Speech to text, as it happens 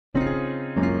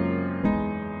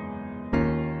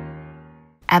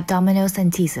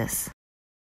abdominocentesis,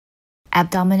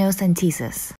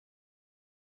 abdominocentesis.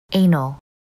 Anal,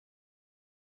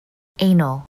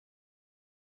 anal.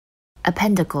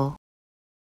 Appendicle,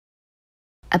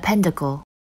 appendicle.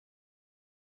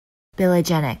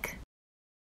 Bilogenic,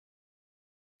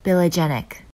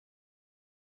 bilogenic.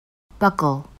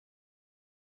 Buccal,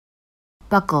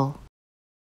 buccal.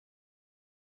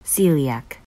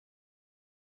 Celiac,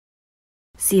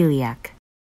 celiac.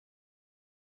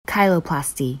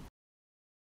 Chyloplasty,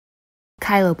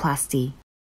 chyloplasty.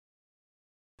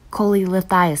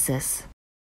 Cholelithiasis,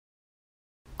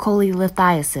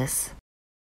 cholelithiasis.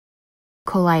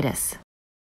 Colitis,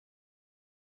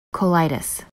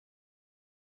 colitis.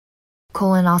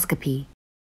 Colonoscopy,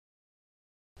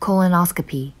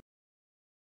 colonoscopy.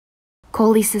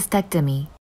 Cholecystectomy,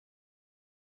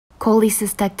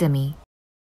 cholecystectomy.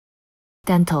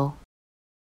 Dental,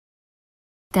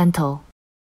 dental.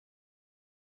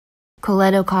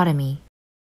 Choledochotomy,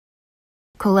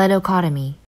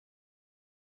 choledochotomy.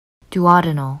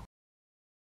 Duodenal,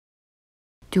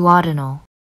 duodenal.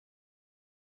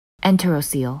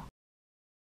 Enterocele,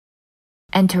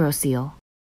 enterocele.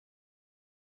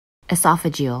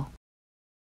 Esophageal,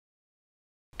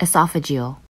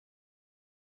 esophageal.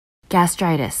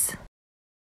 Gastritis,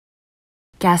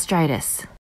 gastritis.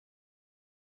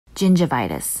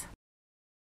 Gingivitis,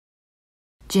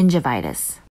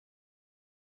 gingivitis.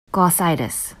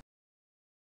 Glossitis,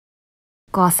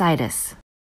 glossitis.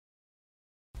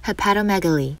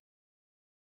 Hepatomegaly,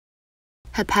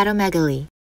 hepatomegaly.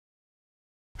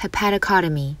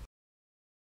 Hepatocotomy,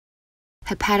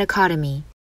 hepatocotomy.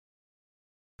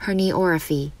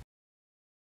 Herniorrhaphy,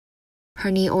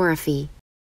 herniorrhaphy.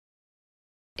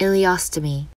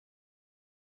 Ileostomy,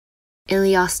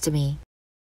 ileostomy.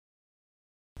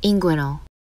 Inguinal,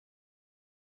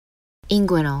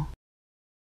 inguinal.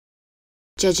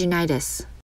 Jejunitis,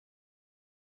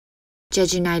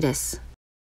 jejunitis.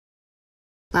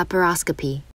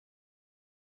 Laparoscopy,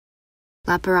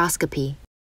 laparoscopy.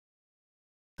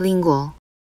 Lingual,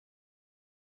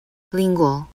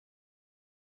 lingual.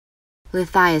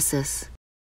 Lithiasis,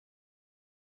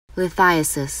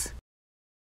 lithiasis.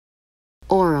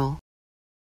 Oral,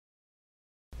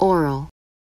 oral.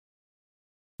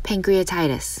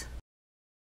 Pancreatitis,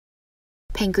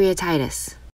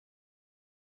 pancreatitis.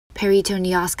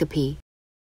 Peritoneoscopy,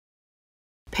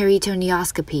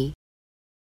 peritoneoscopy.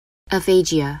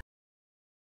 Aphasia,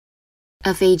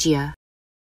 aphasia.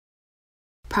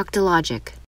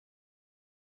 Proctologic,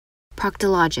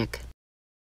 proctologic.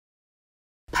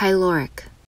 Pyloric,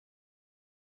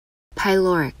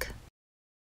 pyloric.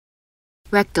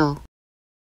 Rectal,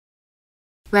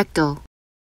 rectal.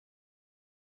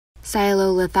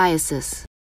 Sialolithiasis,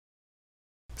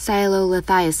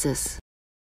 sialolithiasis.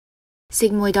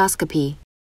 Sigmoidoscopy,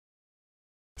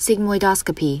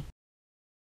 sigmoidoscopy.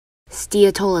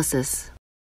 Steatolysis,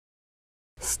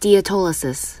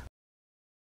 steatolysis.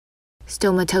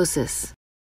 Stomatosis,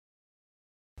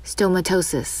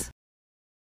 stomatosis.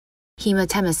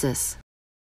 Hematemesis,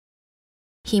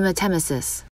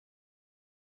 hematemesis.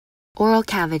 Oral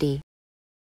cavity,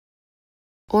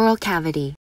 oral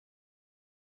cavity.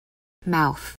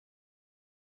 Mouth,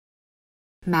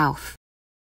 mouth.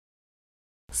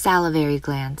 Salivary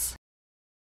glands,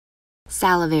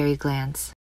 salivary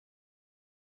glands.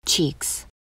 Cheeks,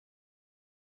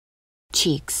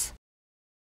 cheeks.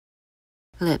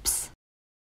 Lips,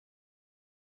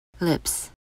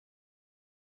 lips.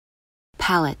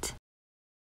 Palate,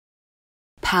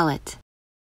 palate.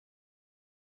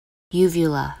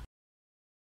 Uvula,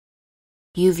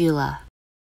 uvula.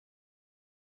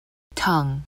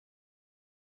 Tongue,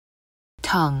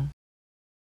 tongue.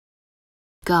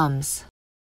 Gums,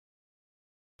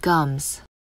 gums.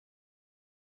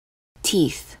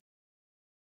 Teeth,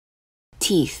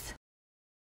 teeth.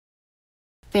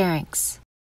 Pharynx,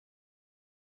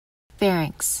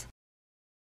 pharynx.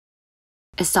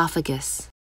 Esophagus,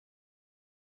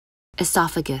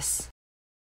 esophagus.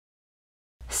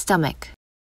 Stomach,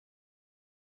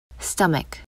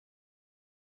 stomach.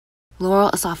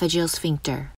 Loral esophageal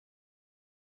sphincter,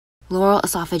 loral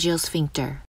esophageal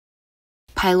sphincter.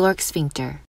 Pyloric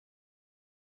sphincter,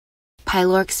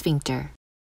 pyloric sphincter.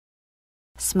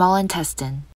 Small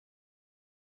intestine,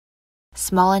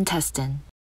 small intestine.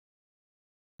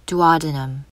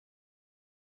 Duodenum,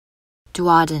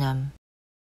 duodenum.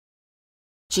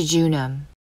 Jejunum,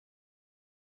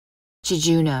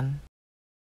 jejunum.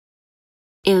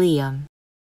 Ileum,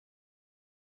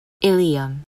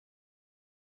 ileum.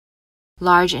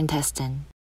 Large intestine,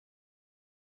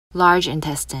 large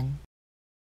intestine.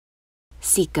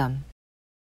 Cecum,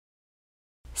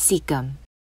 cecum.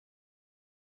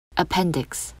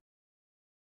 appendix,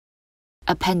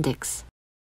 appendix,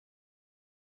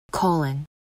 colon,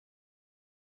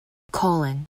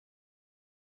 colon,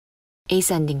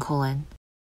 ascending colon,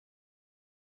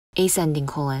 ascending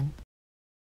colon,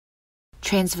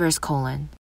 transverse colon,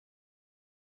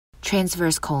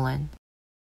 transverse colon,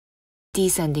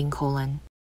 descending colon,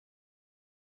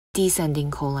 descending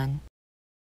colon,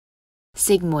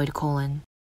 sigmoid colon,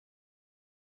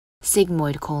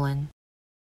 sigmoid colon,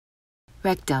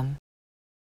 rectum,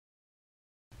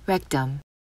 rectum,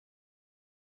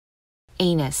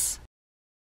 anus,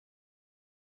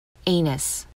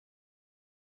 anus,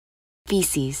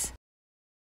 feces,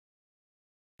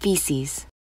 feces,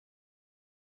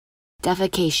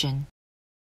 defecation,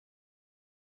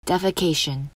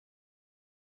 defecation,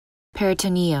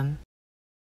 peritoneum,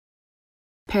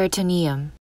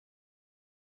 peritoneum,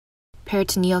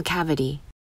 peritoneal cavity,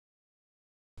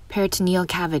 peritoneal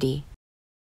cavity,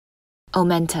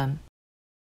 omentum,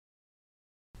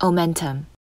 omentum,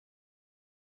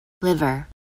 liver,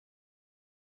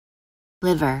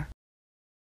 liver,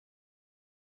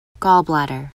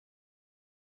 gallbladder,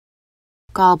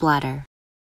 gallbladder,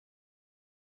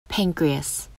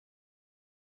 pancreas,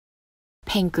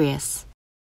 pancreas,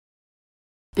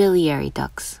 biliary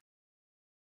ducts,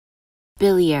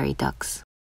 biliary ducts,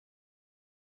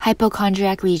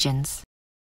 hypochondriac regions,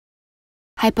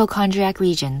 hypochondriac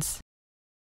regions,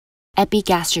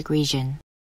 epigastric region,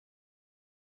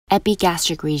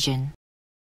 epigastric region,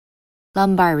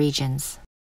 lumbar regions,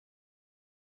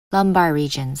 lumbar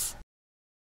regions,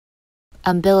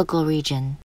 umbilical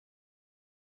region,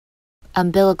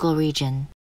 umbilical region,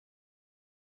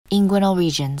 inguinal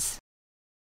regions,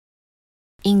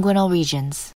 inguinal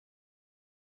regions,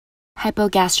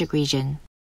 hypogastric region,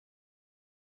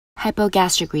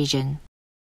 hypogastric region,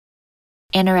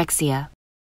 anorexia,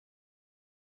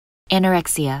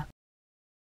 anorexia,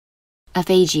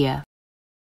 aphagia,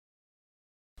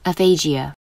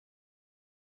 aphagia,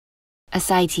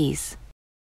 ascites,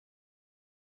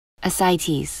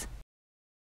 ascites,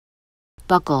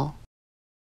 buccal,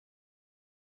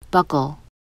 buccal,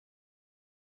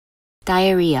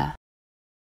 diarrhea,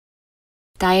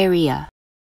 diarrhea,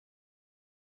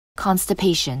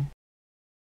 constipation,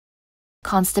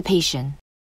 constipation,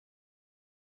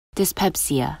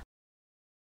 dyspepsia,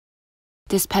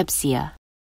 dyspepsia,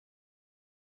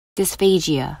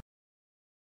 dysphagia,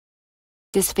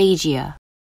 dysphagia,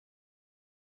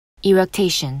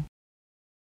 eructation,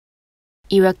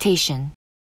 eructation,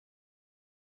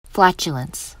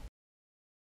 flatulence,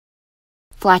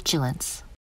 flatulence,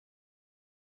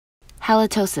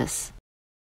 halitosis,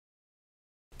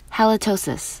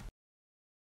 halitosis,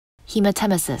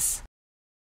 hematemesis,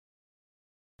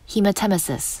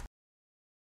 hematemesis,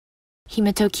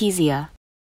 hematochezia,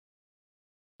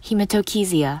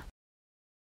 hematochezia,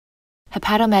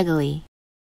 hepatomegaly,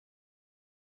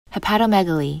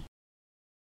 hepatomegaly,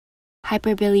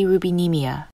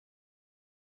 hyperbilirubinemia,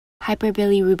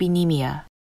 hyperbilirubinemia,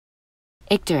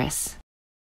 icterus,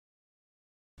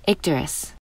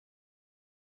 icterus,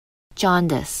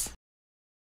 jaundice,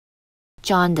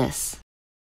 jaundice,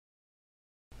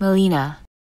 melena,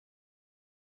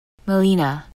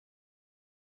 melena,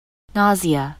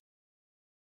 nausea,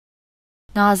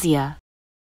 nausea,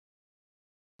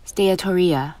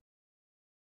 steatorrhea,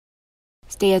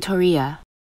 steatorrhea,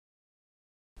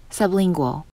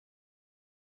 sublingual,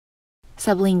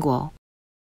 sublingual,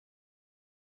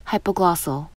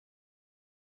 hypoglossal,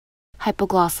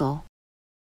 hypoglossal,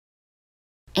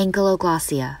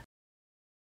 ankyloglossia,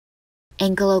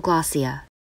 ankyloglossia,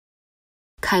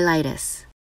 chylitis,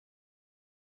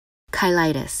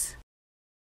 chylitis,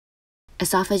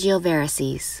 esophageal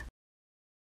varices,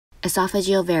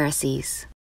 esophageal varices,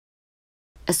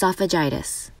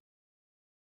 esophagitis,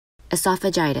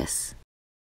 esophagitis,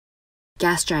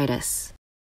 gastritis,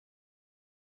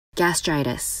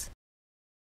 gastritis,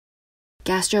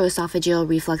 gastroesophageal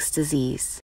reflux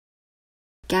disease,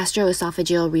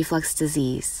 gastroesophageal reflux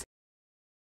disease,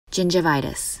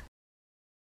 gingivitis,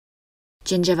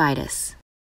 gingivitis,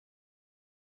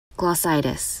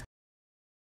 glossitis,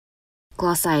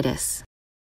 glossitis,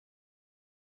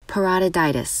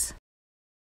 parotiditis,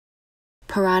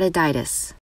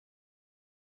 parotiditis,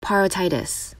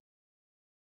 parotitis,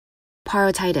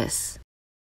 parotitis,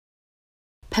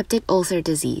 peptic ulcer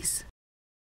disease,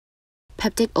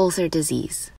 peptic ulcer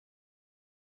disease,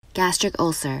 gastric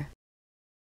ulcer,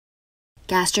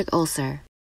 gastric ulcer,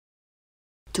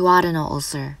 duodenal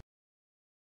ulcer,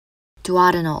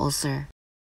 duodenal ulcer,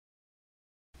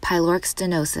 pyloric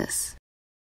stenosis,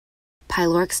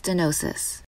 pyloric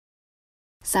stenosis,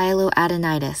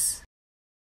 sialoadenitis,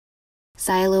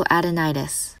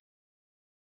 sialoadenitis,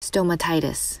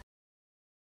 stomatitis,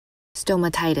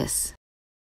 stomatitis.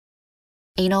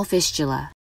 Anal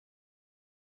fistula,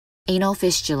 anal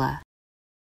fistula.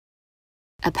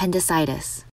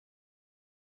 Appendicitis,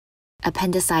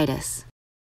 appendicitis.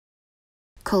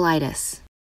 Colitis,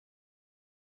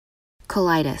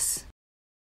 colitis.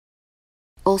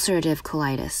 Ulcerative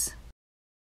colitis,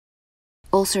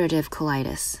 ulcerative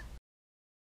colitis.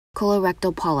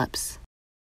 Colorectal polyps,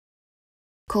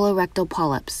 colorectal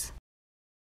polyps.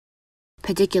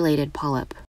 Pediculated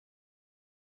polyp,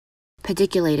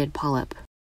 pediculated polyp.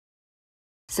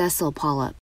 Sessile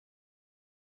polyp,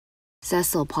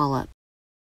 sessile polyp.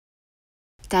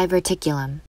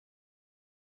 Diverticulum,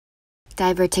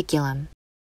 diverticulum.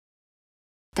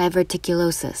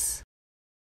 Diverticulosis,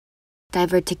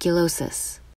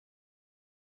 diverticulosis.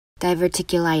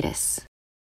 Diverticulitis,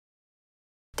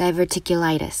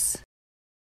 diverticulitis.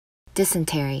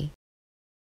 Dysentery,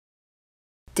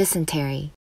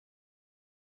 dysentery.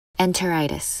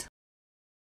 Enteritis,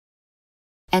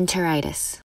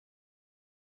 enteritis.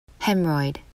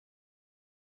 Hemorrhoid,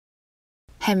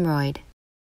 hemorrhoid.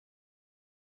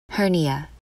 Hernia,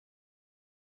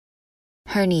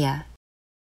 hernia.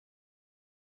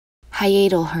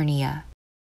 Hiatal hernia,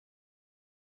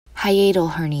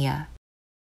 hiatal hernia.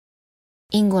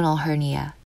 Inguinal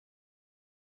hernia,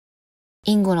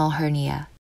 inguinal hernia.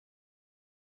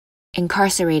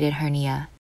 Incarcerated hernia,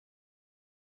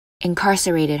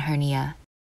 incarcerated hernia.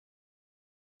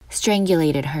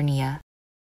 Strangulated hernia,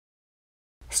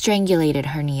 strangulated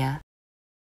hernia.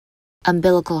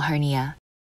 Umbilical hernia,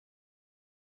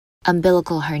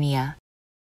 umbilical hernia.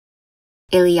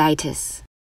 Ileitis,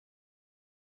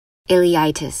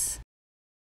 ileitis.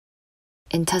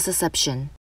 Intussusception,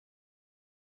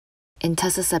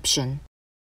 intussusception.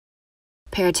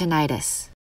 Peritonitis,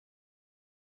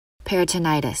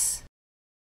 peritonitis.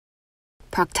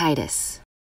 Proctitis,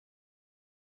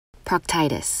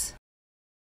 proctitis.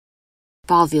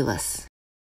 Volvulus,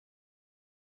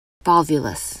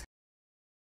 volvulus.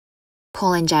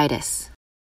 Cholangitis,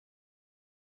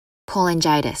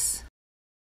 cholangitis.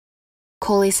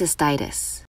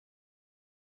 Cholecystitis,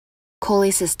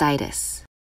 cholecystitis.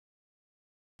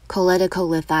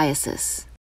 Choledicholithiasis,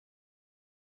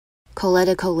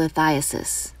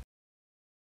 choledicholithiasis.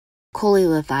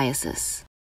 Cholelithiasis,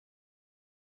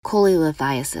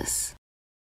 cholelithiasis.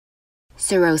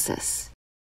 Cirrhosis,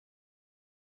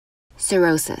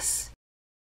 cirrhosis.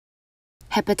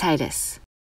 Hepatitis,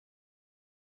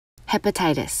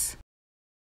 hepatitis.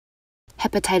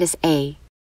 Hepatitis A,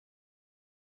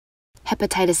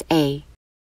 hepatitis A.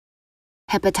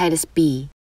 Hepatitis B,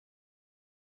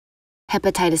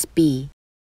 hepatitis B.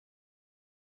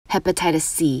 Hepatitis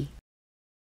C,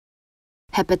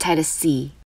 hepatitis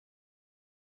C.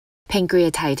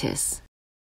 Pancreatitis,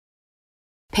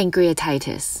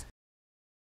 pancreatitis.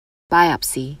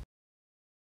 Biopsy,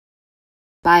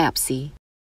 biopsy.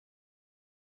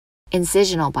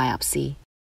 Incisional biopsy,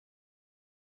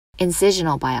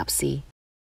 incisional biopsy.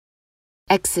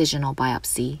 Excisional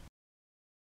biopsy,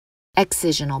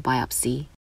 excisional biopsy.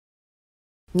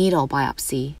 Needle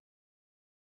biopsy,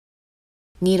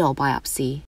 needle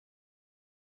biopsy.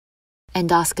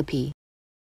 Endoscopy,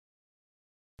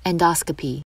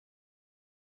 endoscopy.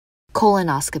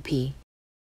 Colonoscopy,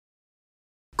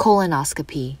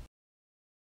 colonoscopy.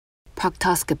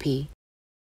 Proctoscopy,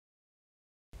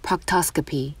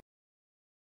 proctoscopy.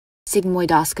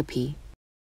 Sigmoidoscopy,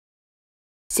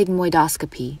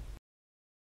 sigmoidoscopy.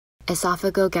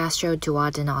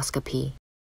 Esophagogastroduodenoscopy,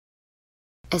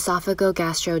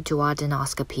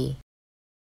 esophagogastroduodenoscopy.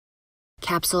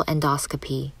 Capsule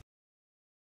endoscopy,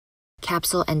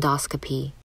 capsule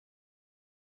endoscopy.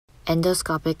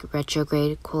 Endoscopic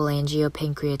retrograde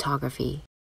cholangiopancreatography,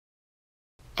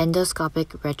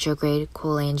 endoscopic retrograde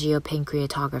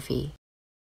cholangiopancreatography.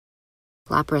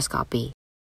 Laparoscopy,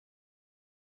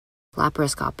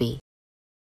 laparoscopy.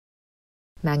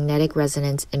 Magnetic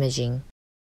resonance imaging,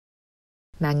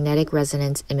 magnetic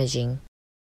resonance imaging.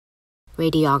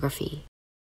 Radiography,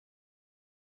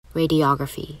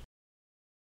 radiography.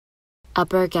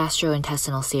 Upper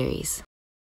gastrointestinal series,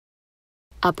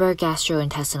 upper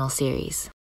gastrointestinal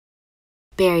series.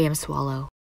 Barium swallow,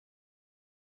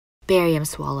 barium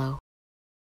swallow.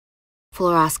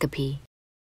 Fluoroscopy,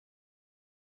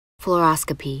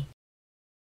 fluoroscopy.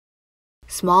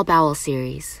 Small bowel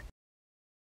series,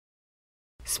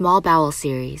 small bowel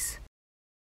series.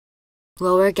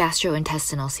 Lower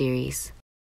gastrointestinal series,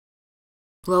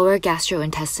 lower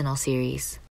gastrointestinal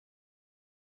series.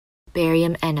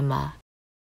 Barium enema,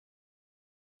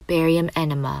 barium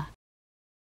enema.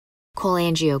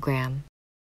 Cholangiogram,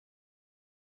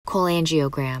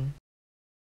 cholangiogram.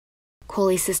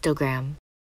 cholecystogram,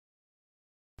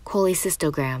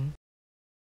 cholecystogram.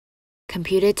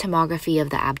 Computed tomography of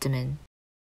the abdomen,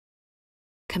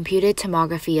 computed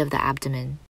tomography of the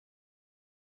abdomen.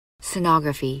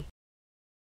 Sonography,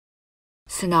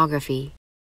 sonography.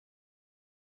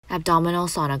 Abdominal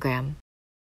sonogram,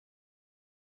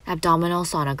 abdominal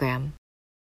sonogram.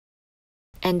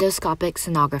 Endoscopic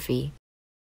sonography,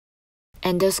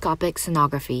 endoscopic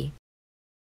sonography.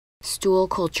 Stool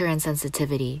culture and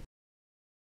sensitivity,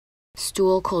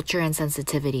 stool culture and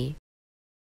sensitivity.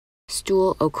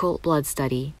 Stool occult blood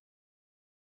study,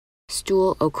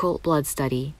 stool occult blood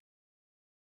study.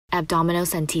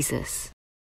 Abdominocentesis,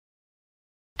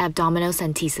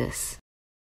 abdominocentesis.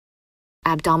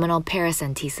 Abdominal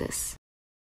paracentesis,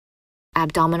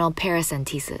 abdominal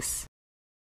paracentesis.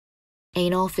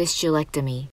 Anal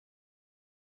fistulectomy,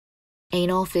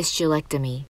 anal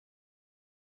fistulectomy.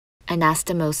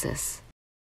 Anastomosis,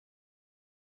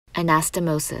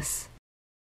 anastomosis.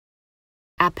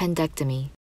 Appendectomy,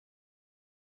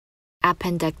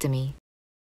 appendectomy.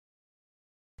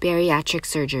 Bariatric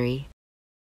surgery,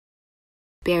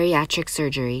 bariatric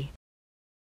surgery.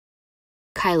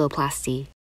 Chyloplasty,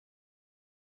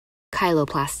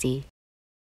 chyloplasty.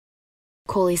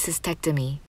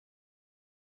 Cholecystectomy,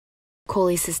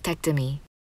 cholecystectomy.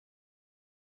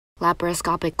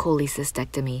 Laparoscopic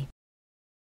cholecystectomy,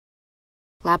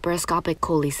 laparoscopic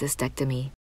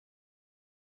cholecystectomy.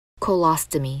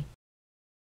 Colostomy,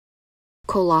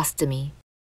 colostomy.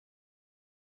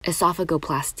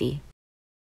 Esophagoplasty,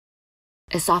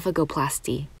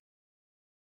 esophagoplasty.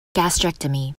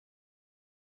 Gastrectomy,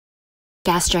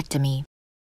 gastrectomy.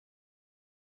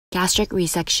 Gastric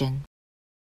resection,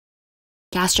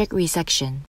 gastric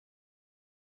resection.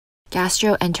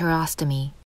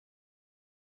 Gastroenterostomy,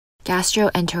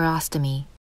 gastroenterostomy.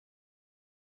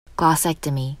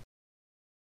 Glossectomy,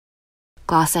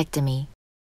 glossectomy.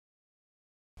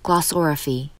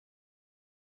 Glossorrhaphy,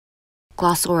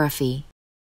 glossorrhaphy.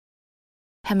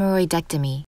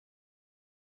 Hemorrhoidectomy,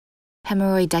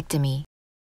 hemorrhoidectomy.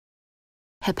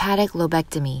 Hepatic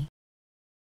lobectomy,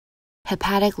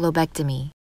 hepatic lobectomy.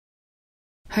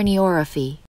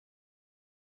 Herniorrhaphy,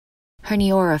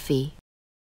 herniorrhaphy.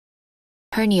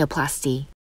 Hernioplasty,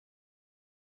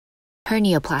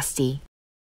 hernioplasty.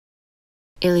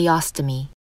 Ileostomy,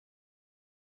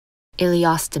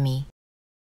 ileostomy.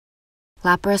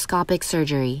 Laparoscopic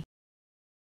surgery,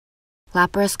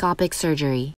 laparoscopic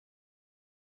surgery.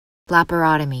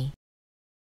 Laparotomy,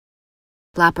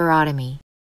 laparotomy.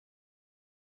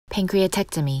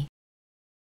 Pancreatectomy,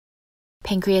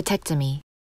 pancreatectomy.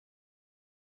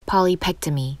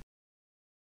 Polypectomy,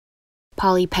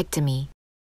 polypectomy.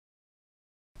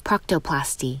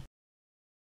 Proctoplasty,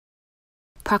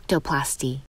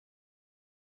 proctoplasty.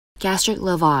 Gastric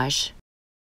lavage,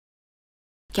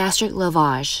 gastric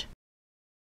lavage.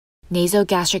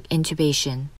 Nasogastric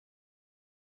intubation,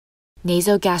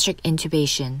 nasogastric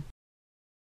intubation.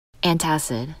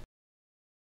 Antacid,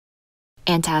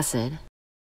 antacid.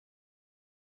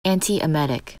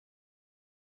 Antiemetic,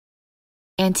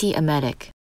 antiemetic.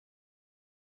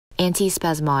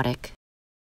 Antispasmodic,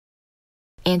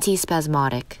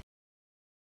 antispasmodic.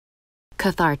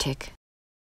 Cathartic,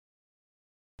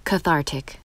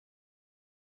 cathartic.